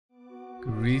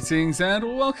Greetings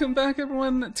and welcome back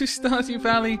everyone to Stardew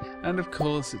Valley and of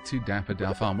course to Dapper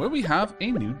Dal Farm where we have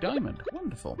a new diamond.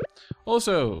 Wonderful.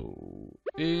 Also,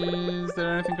 is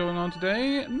there anything going on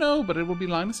today? No, but it will be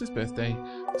Linus's birthday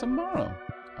tomorrow.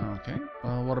 Okay,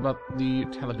 well what about the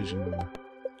television?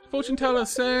 Fortune teller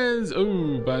says,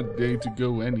 oh, bad day to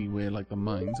go anywhere like the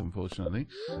mines, unfortunately.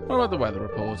 What about the weather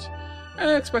report?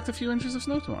 I expect a few inches of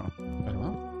snow tomorrow. Very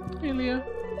well. Hey Leah.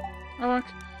 Aavak.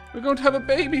 We're going to have a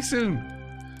baby soon.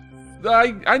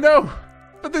 I know,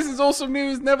 but this is also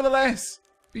news nevertheless.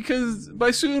 Because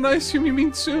by soon, I assume you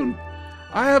mean soon.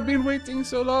 I have been waiting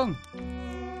so long.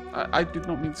 I did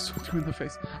not mean to smack you in the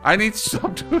face. I need to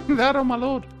stop doing that, oh my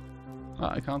lord.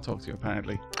 I can't talk to you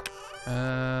apparently.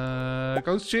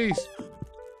 Goat's cheese.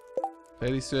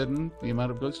 Fairly certain the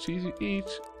amount of goat's cheese you eat,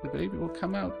 the baby will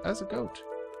come out as a goat.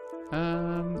 You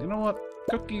know what?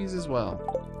 Cookies as well.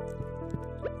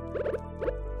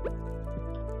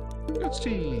 Goat's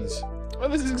cheese. Well,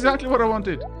 this is exactly what I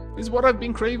wanted. This is what I've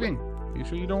been craving. Are you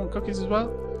sure you don't want cookies as well?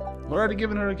 I've already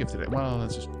given her a gift today. Well,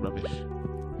 that's just rubbish.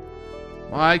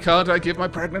 Why can't I give my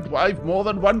pregnant wife more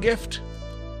than one gift?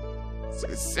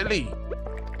 It's silly.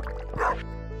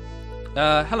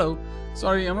 Hello.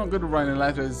 Sorry, I'm not good at writing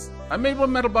letters. I made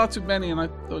one metal bar too many and I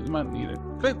thought you might need it.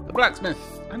 Clint, the blacksmith.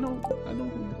 I know who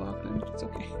you are, Clint. It's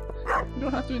okay. You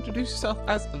don't have to introduce yourself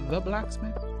as the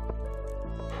blacksmith.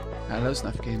 Hello,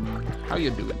 Snuffkin. How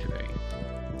you doing today?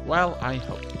 Well, I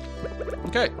hope.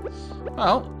 Okay.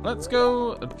 Well, let's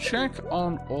go check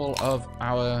on all of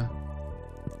our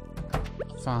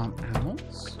farm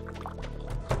animals.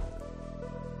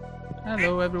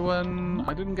 Hello, everyone.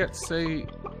 I didn't get to say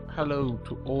hello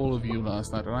to all of you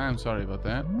last night, and I am sorry about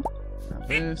that. Grab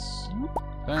this,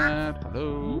 that,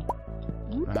 hello.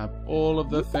 Grab all of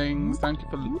the things. Thank you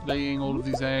for laying all of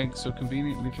these eggs so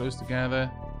conveniently close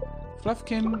together.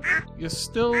 Fluffkin, you're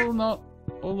still not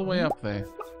all the way up there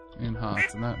in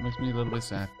hearts, and that makes me a little bit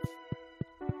sad.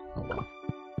 Oh well.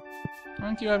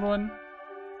 Thank you, everyone.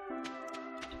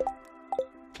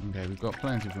 Okay, we've got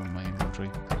plenty of room in my inventory.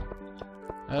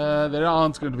 There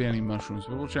aren't going to be any mushrooms,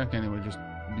 but we'll check anyway, just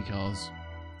because.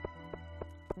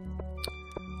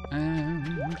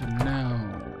 And now,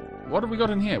 what have we got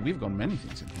in here? We've got many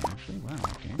things in here, actually. Wow,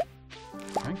 okay.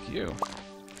 Thank you.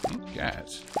 You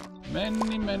get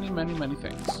many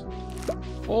things.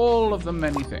 All of the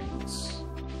many things.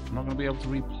 I'm not going to be able to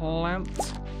replant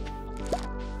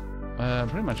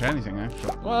pretty much anything,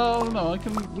 actually. Well, no, I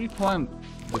can replant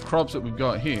the crops that we've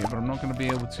got here, but I'm not going to be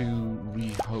able to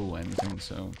re-hoe anything,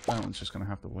 so that one's just going to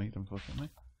have to wait, unfortunately.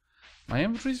 My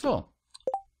inventory's full.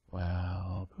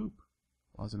 Well, poop.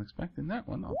 Wasn't expecting that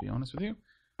one, I'll be honest with you.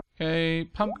 Okay,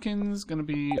 pumpkin's going to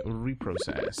be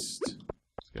reprocessed.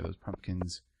 Let's get those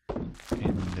pumpkins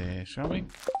in there, shall we?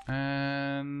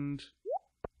 And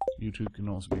you two can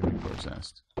also be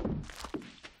reprocessed.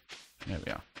 There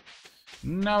we are.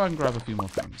 Now I can grab a few more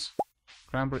things.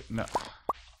 Cranberry, no.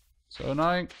 So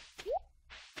annoying.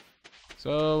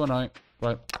 So annoying.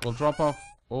 Right, we'll drop off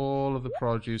all of the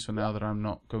produce for now that I'm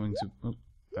not going to... Oh,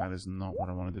 that is not what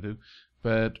I wanted to do.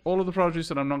 But all of the produce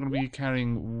that I'm not going to be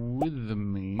carrying with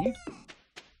me.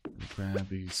 Grab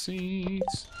these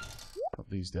seeds. Put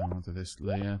these down onto this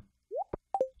layer.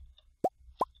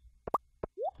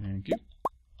 Thank you.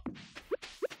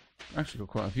 Actually got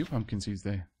quite a few pumpkin seeds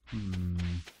there.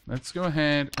 Let's go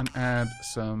ahead and add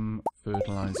some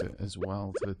fertilizer as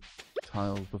well to the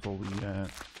tiles before we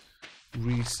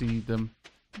reseed them.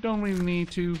 Don't really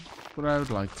need to, but I would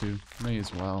like to. May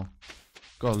as well.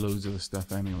 Got loads of the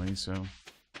stuff anyway, so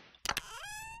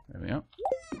there we are.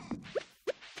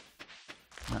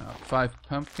 Now 5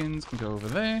 pumpkins can go over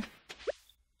there.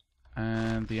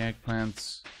 And the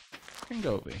eggplants can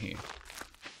go over here.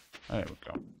 There we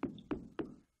go.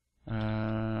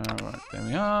 Right, there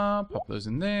we are. Pop those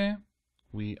in there.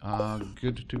 We are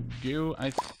good to go, I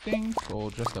think,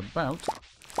 or just about.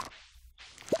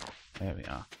 There we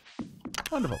are.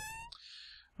 Wonderful.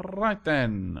 Right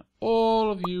then. All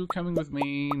of you coming with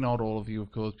me. Not all of you,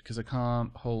 of course, because I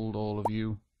can't hold all of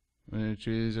you, which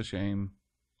is a shame.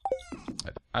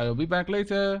 But I'll be back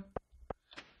later.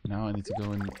 Now I need to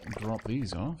go and drop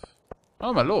these off.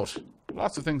 Oh my lord!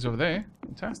 Lots of things over there.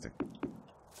 Fantastic.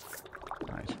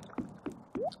 Right.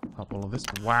 Pop all of this.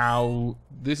 Wow!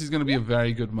 This is going to be a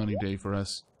very good money day for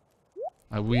us.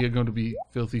 We are going to be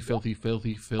filthy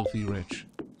rich.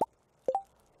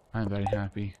 I'm very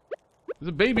happy. There's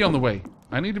a baby on the way.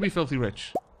 I need to be filthy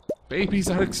rich. Babies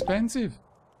are expensive.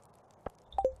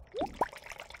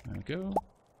 There we go.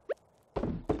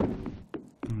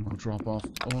 And I'll drop off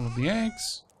all of the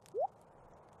eggs.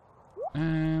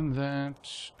 And that,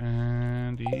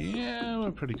 and yeah,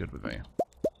 we're pretty good with that.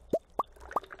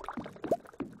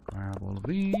 of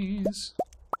these.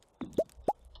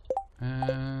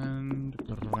 And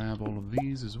grab all of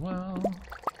these as well.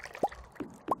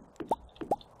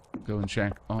 Go and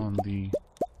check on the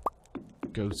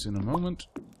goats in a moment.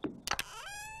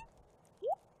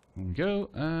 There we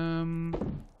go.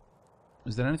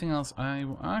 Is there anything else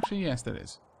actually, yes, there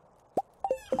is.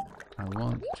 I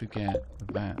want to get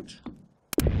that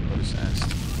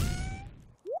processed.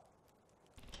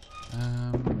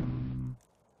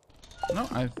 No,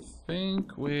 I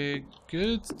think we're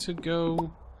good to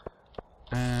go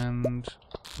and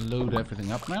load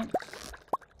everything up now.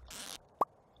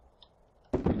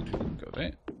 Go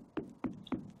there.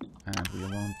 And we're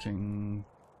wanting...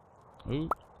 Oh,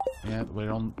 yeah,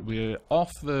 we're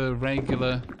off the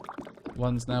regular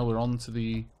ones now. We're on to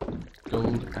the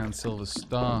gold and silver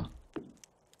star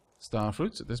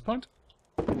fruits at this point.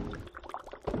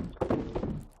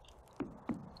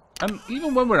 And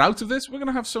even when we're out of this, we're going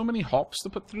to have so many hops to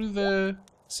put through the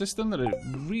system that it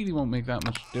really won't make that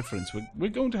much difference. We're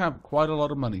going to have quite a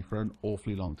lot of money for an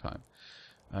awfully long time.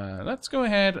 Let's go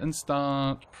ahead and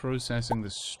start processing the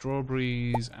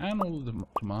strawberries and all of the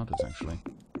tomatoes, actually.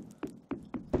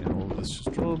 Get all the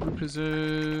strawberry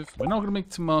preserve. We're not going to make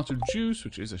tomato juice,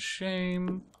 which is a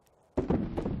shame.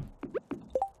 And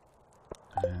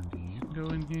you can go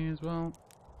in here as well.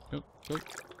 Go, go,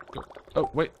 go. Oh,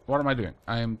 wait, what am I doing?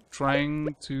 I am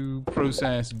trying to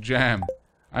process jam.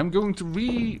 I'm going to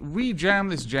re-jam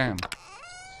this jam.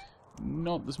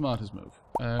 Not the smartest move.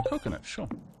 Coconut, sure.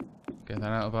 Get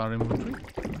that out of our inventory.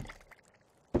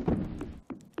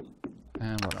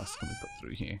 And what else can we put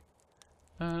through here?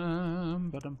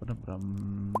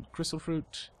 Crystal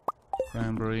fruit,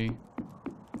 cranberry.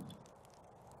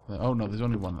 Oh no, there's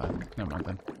only one there. Never mind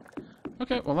then.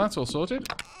 Okay, well that's all sorted.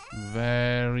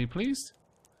 Very pleased.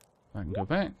 I can go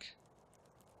back.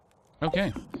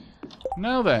 Okay.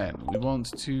 Now then, we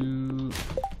want to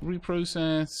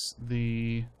reprocess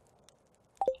the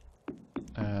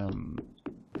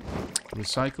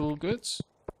recycle goods.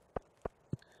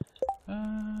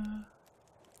 Got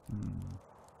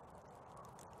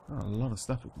a lot of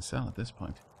stuff we can sell at this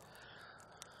point.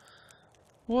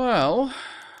 Well,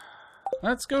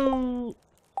 let's go.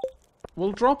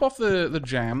 We'll drop off the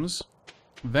jams.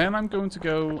 Then I'm going to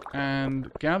go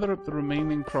and gather up the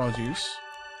remaining produce.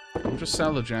 We'll just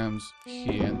sell the jams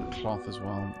here and the cloth as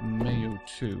well. Mayo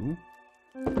too.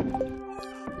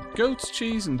 Goat's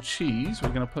cheese and cheese we're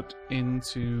going to put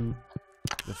into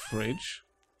the fridge.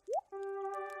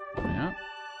 Yeah.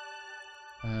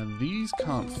 These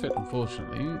can't fit,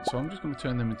 unfortunately, so I'm just going to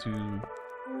turn them into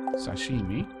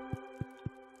sashimi.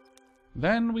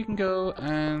 Then we can go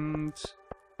and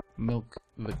milk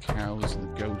the cows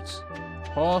and the goats.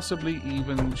 Possibly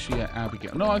even shear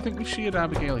Abigail. No, I think we sheared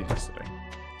Abigail yesterday.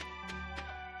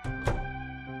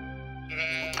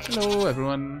 Hello,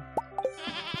 everyone.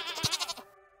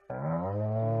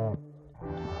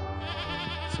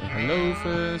 Say hello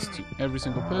first to every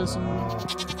single person.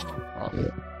 Oh.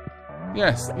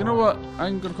 Yes, you know what?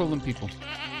 I'm going to call them people.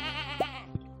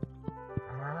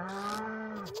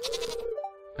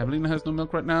 Evelina has no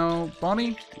milk right now.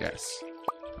 Bonnie? Yes.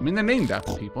 I mean, they're named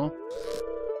after people.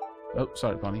 Oh,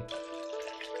 sorry, Bonnie.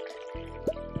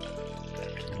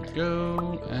 There we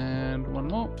go. And one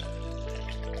more.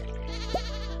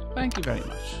 Thank you very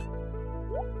much.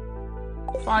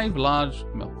 5 large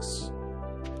milks.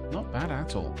 Not bad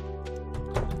at all.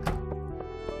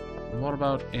 And what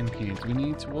about in here? Do we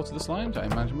need to water the slimes? I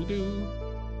imagine we do.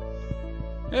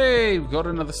 Hey, we've got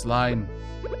another slime.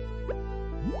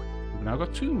 We've now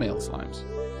got 2 male slimes.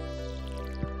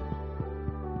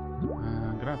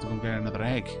 I'm gonna have to go and get another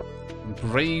egg and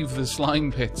brave the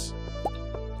slime pits.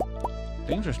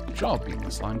 Dangerous job being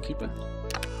the slime keeper.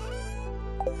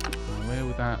 Where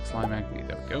would that slime egg be?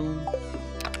 There we go.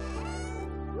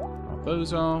 Drop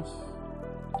those off.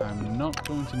 I'm not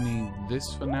going to need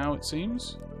this for now, it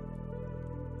seems.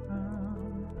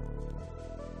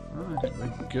 I think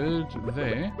we're good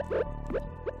there.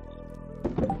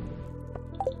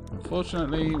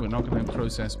 Unfortunately, we're not going to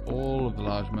process all of the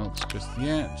large milks just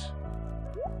yet.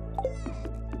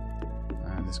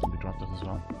 And this can be dropped off as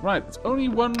well. Right, it's only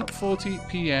 1:40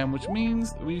 PM, which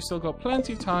means that we've still got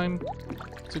plenty of time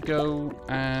to go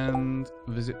and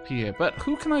visit Pierre. But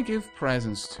who can I give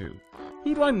presents to?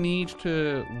 Who do I need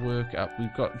to work up?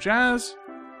 We've got Jazz,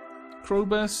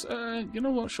 Krobus. You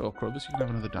know what? Sure, Krobus, you can have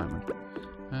another diamond.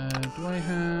 Do I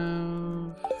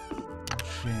have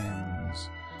gems?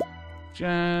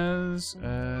 Jazz.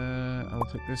 I'll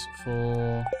take this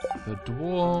for the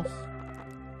dwarf.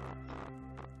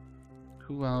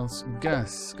 Who else?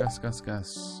 Gus. Gus.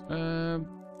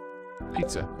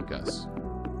 Pizza for Gus.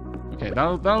 Okay,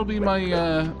 that'll be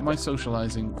my my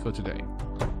socializing for today.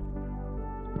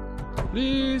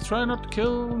 Please try not to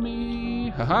kill me.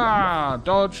 Haha!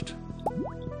 Dodged.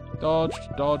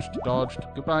 Dodged, dodged, dodged.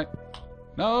 Goodbye.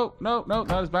 No, no, no,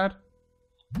 that is bad.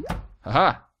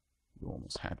 Haha! You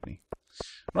almost had me.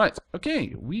 Right,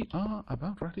 okay, we are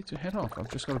about ready to head off.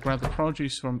 I've just got to grab the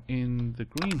produce from in the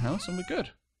greenhouse and we're good.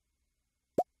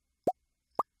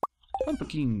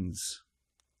 Pumpkins.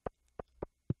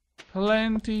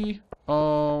 Plenty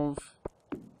of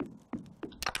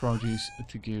produce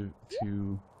to give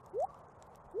to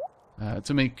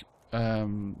make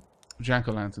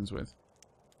jack-o'-lanterns with.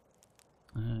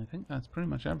 I think that's pretty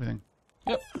much everything.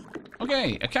 Yep.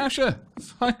 Okay, Akasha!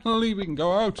 Finally we can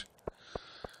go out!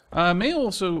 I may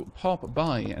also pop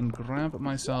by and grab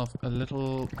myself a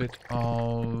little bit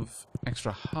of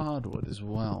extra hardwood as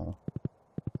well.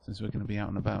 Since we're going to be out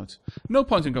and about. No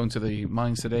point in going to the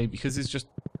mines today because it's just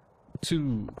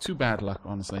too bad luck,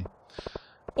 honestly.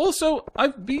 Also,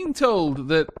 I've been told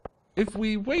that if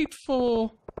we wait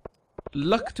for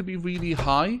luck to be really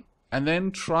high and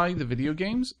then try the video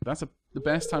games, that's the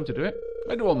best time to do it.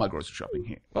 I do all my grocery shopping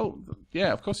here. Oh,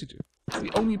 yeah, of course you do. It's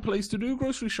the only place to do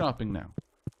grocery shopping now.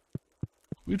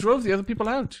 We drove the other people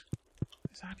out.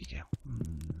 Where's Abigail?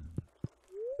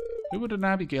 Who would an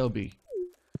Abigail be?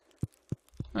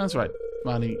 That's right,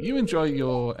 Marnie. You enjoy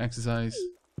your exercise.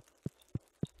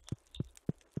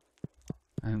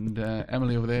 And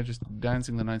Emily over there just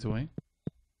dancing the night away.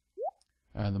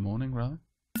 The morning, rather.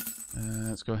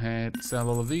 Let's go ahead, sell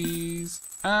all of these,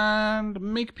 and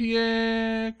make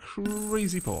Pierre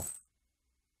crazy poor.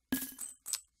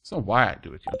 That's not why I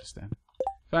do it, you understand.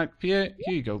 In fact, Pierre,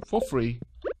 here you go, for free.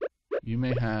 You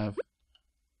may have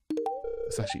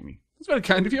sashimi. That's very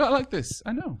kind of you, I like this.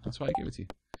 I know, that's why I gave it to you.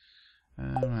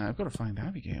 I've got to find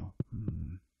Abigail.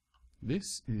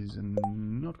 This is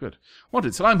not good.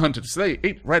 Wanted slime hunter to slay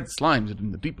 8 red slimes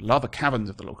in the deep lava caverns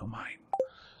of the local mine.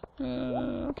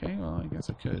 Okay, well, I guess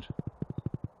I could.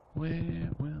 Where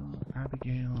will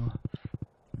Abigail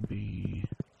be?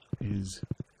 Is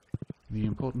the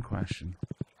important question.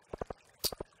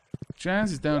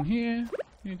 Jazz is down here.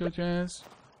 Here you go, Jazz.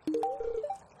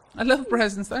 I love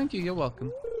presents. Thank you. You're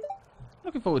welcome.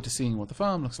 Looking forward to seeing what the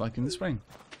farm looks like in the spring.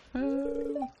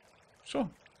 Sure.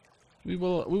 We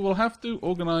will have to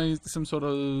organise some sort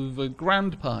of a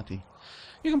grand party.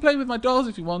 You can play with my dolls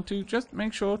if you want to. Just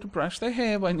make sure to brush their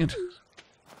hair when you do.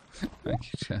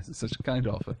 Thank you, Chaz. It's such a kind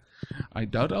offer. I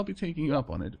doubt I'll be taking you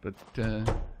up on it, but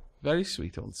very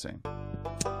sweet all the same.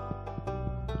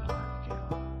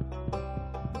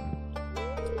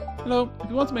 Hello. If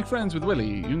you want to make friends with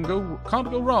Willy, you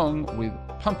can't go wrong with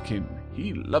Pumpkin.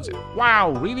 He loves it.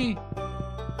 Wow, really?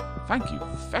 Thank you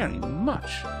very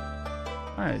much.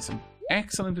 That is some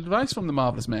excellent advice from the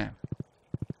marvellous man.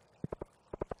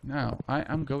 Now, I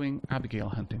am going Abigail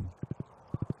hunting.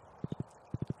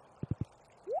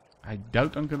 I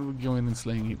doubt I'm going to be going and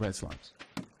slaying 8 red slimes.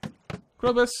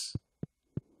 Krobus!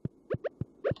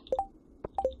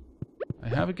 I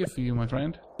have a gift for you, my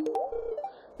friend.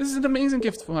 This is an amazing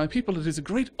gift for my people. It is a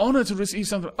great honor to receive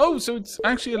something. Oh, so it's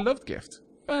actually a loved gift.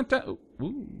 Fantastic.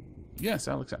 Ooh. Yes,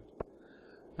 I'll accept.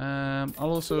 I'll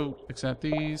also accept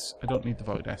these. I don't need the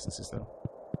void essences, though.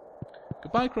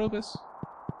 Goodbye, Krobus.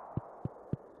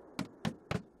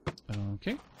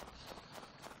 Okay.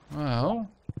 Well,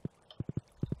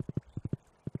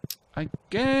 I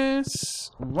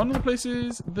guess one of the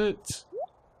places that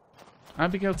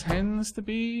Abigail tends to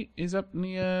be is up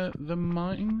near the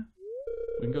mine.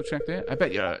 We can go check there. I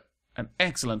bet you're an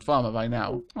excellent farmer by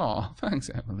now. Oh, thanks,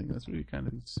 Emily. That's really kind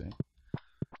of you to say.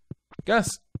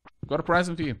 Gus, I've got a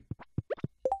present for you.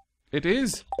 It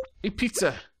is a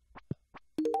pizza.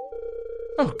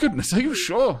 Oh, goodness, are you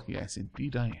sure? Yes,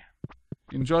 indeed I am.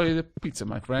 Enjoy the pizza,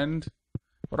 my friend.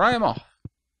 But I am off.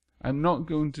 I'm not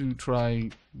going to try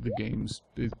the games.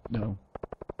 No.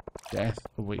 Death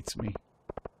awaits me.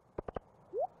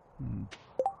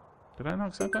 Did I not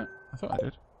accept that? I thought I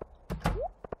did.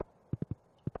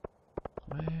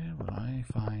 Where will I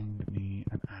find me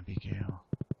an Abigail?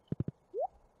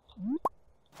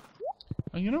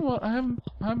 Oh, you know what? I haven't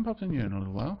popped in here in a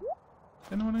little while.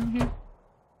 Anyone in here?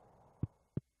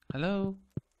 Hello?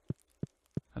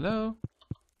 Hello?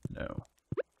 No.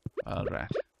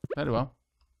 Alright. Very well.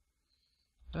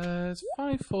 It's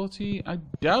 5:40. I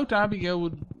doubt Abigail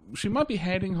would... She might be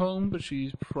heading home, but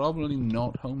she's probably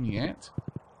not home yet.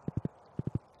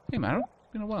 Hey, Maro.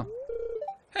 Been a while.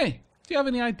 Hey, do you have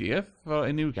any idea for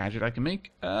a new gadget I can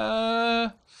make?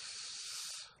 By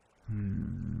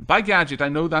gadget, I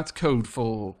know that's code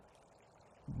for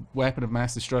weapon of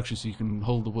mass destruction, so you can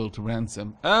hold the world to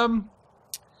ransom.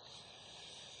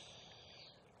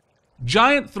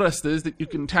 Giant thrusters that you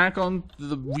can tack on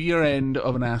the rear end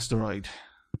of an asteroid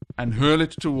and hurl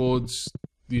it towards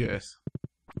the Earth.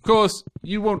 Of course,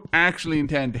 you won't actually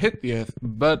intend to hit the Earth,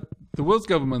 but the world's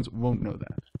governments won't know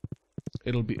that.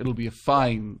 It'll be a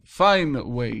fine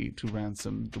way to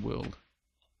ransom the world.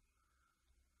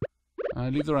 I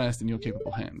leave the rest in your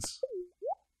capable hands.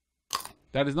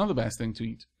 That is not the best thing to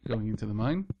eat going into the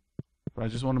mine, but I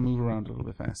just want to move around a little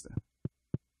bit faster.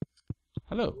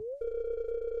 Hello.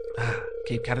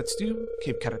 Cape carrot stew,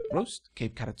 Cape carrot roast,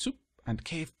 Cape carrot soup, and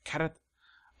Cape carrot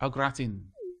au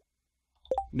gratin.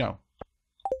 No.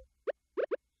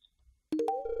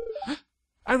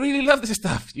 I really love this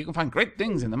stuff. You can find great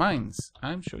things in the mines.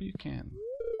 I'm sure you can.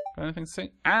 Got anything to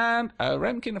say? And a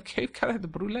ramekin of Cape carrot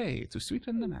brulee to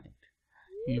sweeten the night.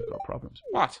 You've got problems.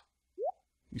 What?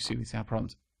 You seriously have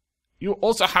problems. You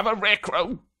also have a rare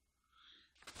crow.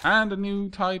 And a new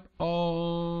type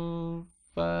of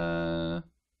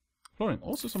flooring.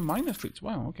 Also some minor treats.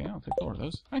 Wow, okay, I'll take 4 of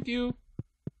those. Thank you.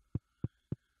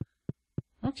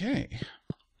 Okay.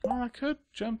 Well, I could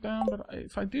jump down, but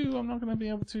if I do, I'm not going to be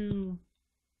able to...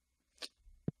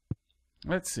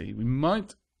 Let's see. We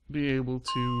might be able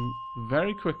to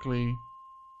very quickly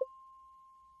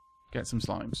get some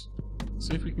slimes.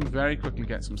 See if we can very quickly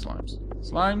get some slimes.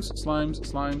 Slimes, slimes,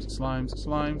 slimes, slimes,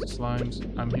 slimes, slimes.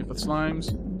 I'm here for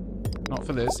slimes. Not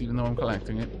for this, even though I'm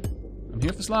collecting it. I'm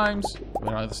here for slimes.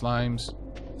 Where are the slimes?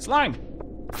 Slime!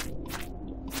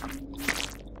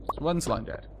 There's 1 slime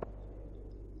dead.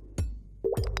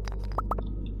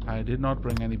 I did not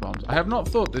bring any bombs. I have not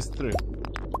thought this through.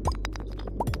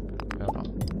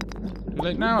 Too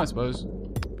late now, I suppose.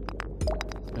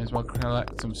 May as well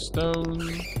collect some stone.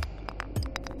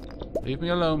 Leave me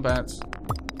alone, bats.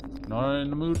 Not in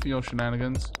the mood for your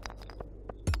shenanigans.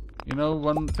 You know,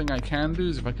 one thing I can do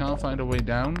is if I can't find a way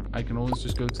down, I can always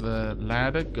just go to the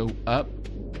ladder, go up,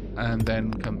 and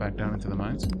then come back down into the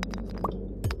mines.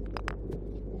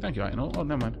 Thank you, I know. Oh,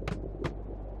 never mind.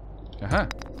 Aha!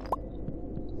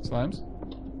 Slimes.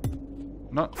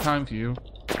 Not time for you.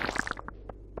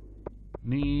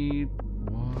 Need...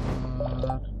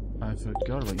 what? I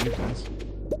forgot about you guys.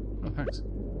 Oh, thanks.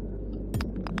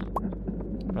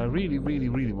 But I really, really,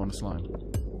 really want a slime.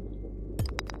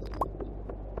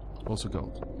 Also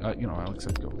gold. You know, I'll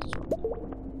accept gold as well.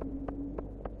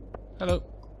 Hello.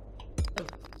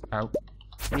 Ow.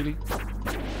 Really?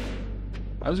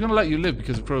 I was going to let you live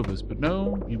because of crowbars, but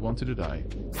no, you wanted to die.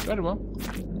 Very well.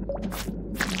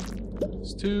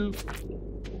 It's 2.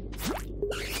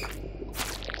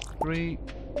 3.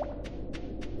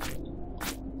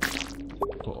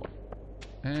 4.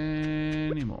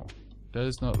 Any more?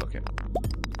 Does not look it.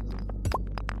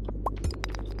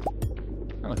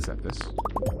 I'll accept this.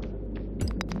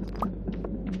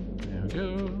 There we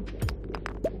go.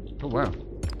 Oh wow.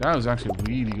 That was actually a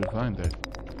really good find there.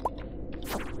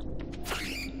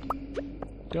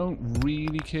 Don't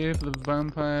really care for the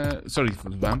vampire... Sorry, for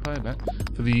the vampire bat.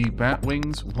 For the bat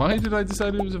wings. Why did I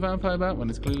decide it was a vampire bat when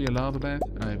it's clearly a lava bat?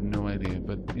 I have no idea,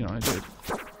 but, you know, I did.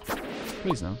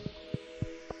 Please no.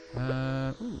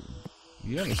 Ooh.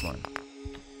 Yellow slime.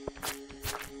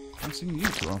 I haven't seen you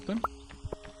too often.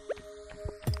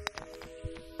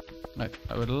 Right,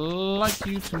 I would like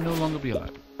you to no longer be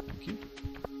alive. Thank you.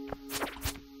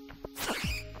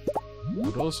 I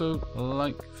would also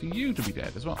like for you to be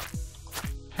dead as well.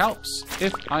 Helps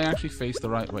if I actually face the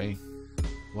right way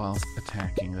whilst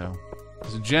attacking, though.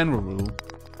 As a general rule,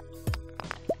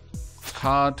 it's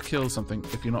hard to kill something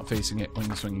if you're not facing it when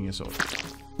you're swinging your sword.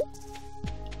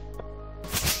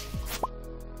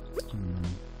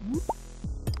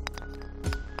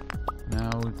 Now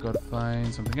we've got to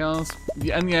find something else.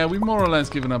 Yeah, and yeah, we've more or less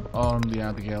given up on the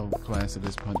Abigail quest at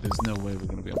this point. There's no way we're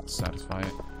going to be able to satisfy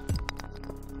it.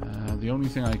 The only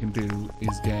thing I can do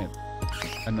is get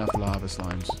enough lava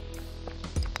slimes.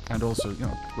 And also, you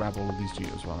know, grab all of these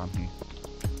geos while I'm here.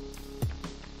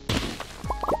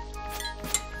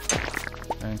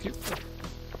 Thank you.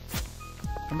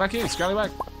 Come back here,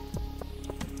 scallywag.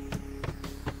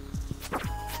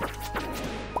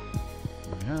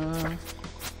 Yeah.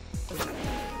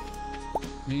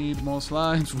 Need more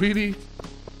slimes. Really?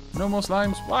 No more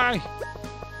slimes? Why?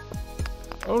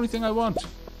 Only thing I want.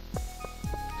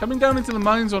 Coming down into the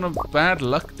mines on a bad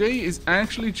luck day is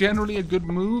actually generally a good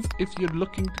move if you're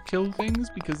looking to kill things,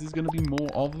 because there's going to be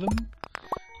more of them.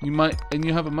 You might, and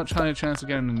you have a much higher chance of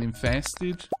getting an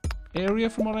infested area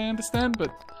from what I understand,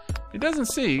 but it doesn't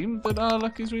seem that our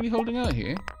luck is really holding out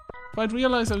here. If I'd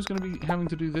realized I was going to be having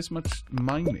to do this much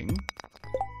mining,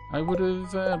 I would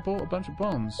have bought a bunch of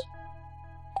bombs.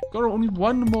 Got only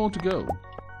 1 more to go.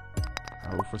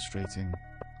 How frustrating.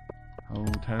 How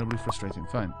terribly frustrating.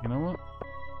 Fine, you know what?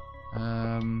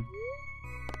 You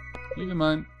can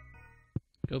mine.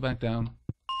 Go back down.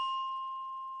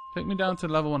 Take me down to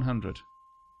level 100.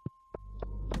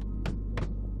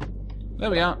 There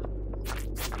we are.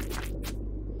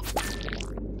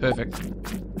 Perfect.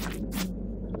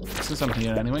 Since I'm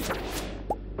here anyway,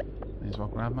 may as well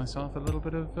grab myself a little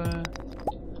bit of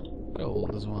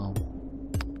gold as well.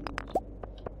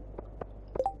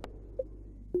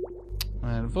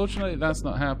 And unfortunately, that's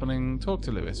not happening. Talk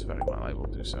to Lewis. Very well, I will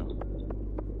do so.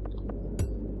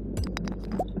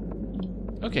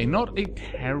 Okay, not a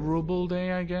terrible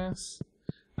day, I guess.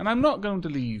 And I'm not going to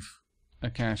leave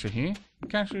Akasha here.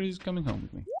 Akasha is coming home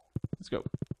with me. Let's go.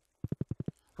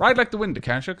 Ride like the wind,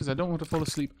 Akasha, because I don't want to fall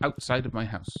asleep outside of my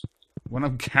house when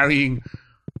I'm carrying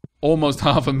almost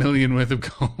 500,000 worth of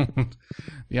gold.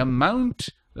 The amount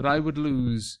that I would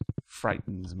lose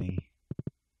frightens me.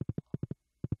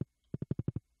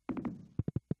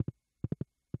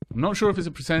 I'm not sure if it's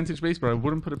a percentage base, but I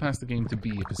wouldn't put it past the game to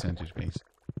be a percentage base.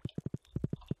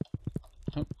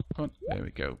 Oh, come on. There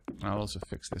we go. I'll also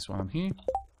fix this while I'm here.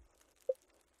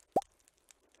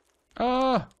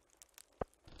 Ah!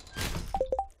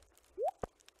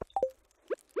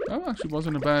 Oh, actually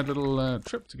wasn't a bad little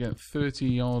trip to get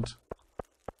 30-odd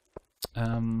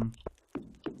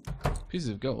pieces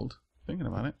of gold. Thinking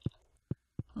about it.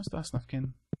 No star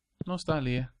Snufkin. No star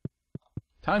Leah.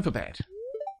 Time for bed.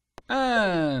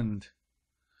 And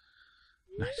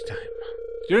night time.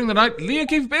 During the night, Leah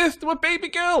gave birth to a baby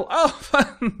girl. Oh,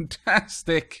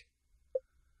 fantastic.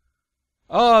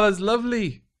 Oh, that's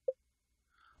lovely.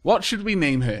 What should we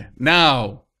name her?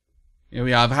 Now, here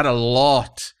we are. I've had a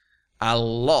lot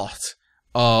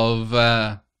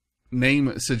of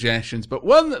name suggestions, but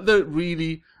one that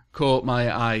really caught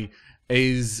my eye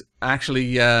is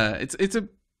actually it's a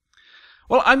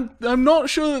well, I'm not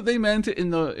sure that they meant it in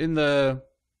the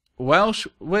Welsh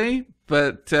way,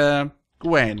 but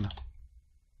Gwen.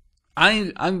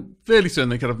 I'm fairly certain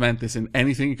they could have meant this in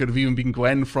anything. It could have even been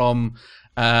Gwen from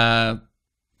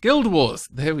Guild Wars.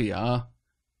 There we are.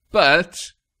 But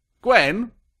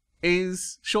Gwen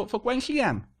is short for Gwen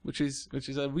Llian, which is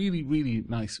a really, really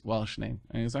nice Welsh name.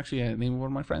 And it's actually a name of one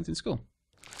of my friends in school.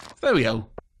 So there we go.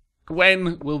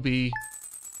 Gwen will be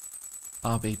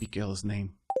our baby girl's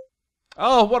name.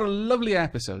 Oh, what a lovely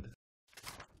episode.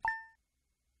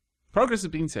 Progress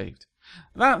has been saved.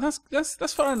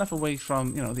 That's far enough away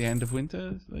from, you know, the end of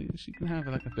winter. So she can have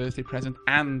like a birthday present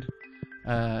and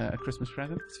a Christmas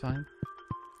present. It's fine.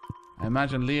 I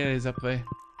imagine Leah is up there.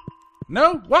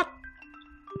 No? What?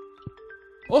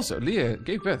 Also, Leah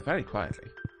gave birth very quietly.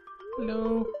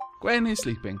 Hello. Gwen is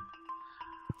sleeping.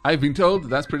 I've been told that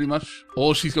that's pretty much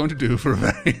all she's going to do for a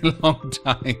very long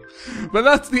time. But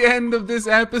that's the end of this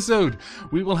episode.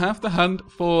 We will have to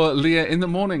hunt for Leah in the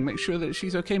morning. Make sure that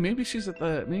she's okay. Maybe she's at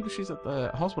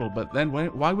the hospital. But then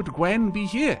why would Gwen be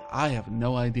here? I have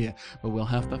no idea. But we'll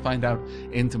have to find out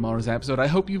in tomorrow's episode. I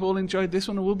hope you've all enjoyed this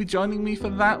one and will be joining me for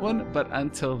that one. But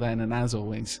until then, and as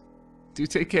always, do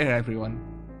take care, everyone.